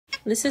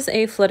This is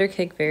a flutter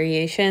kick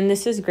variation.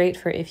 This is great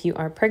for if you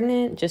are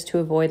pregnant, just to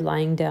avoid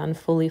lying down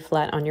fully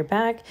flat on your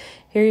back.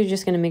 Here you're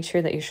just going to make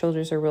sure that your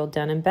shoulders are rolled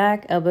down and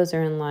back, elbows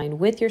are in line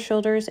with your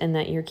shoulders, and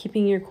that you're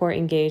keeping your core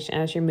engaged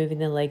as you're moving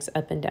the legs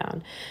up and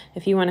down.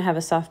 If you want to have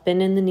a soft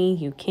bend in the knee,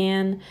 you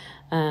can.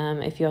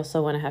 If you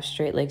also want to have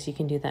straight legs, you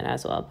can do that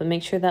as well. But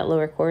make sure that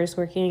lower core is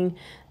working.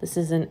 This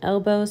is an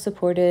elbow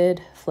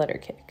supported flutter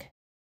kick.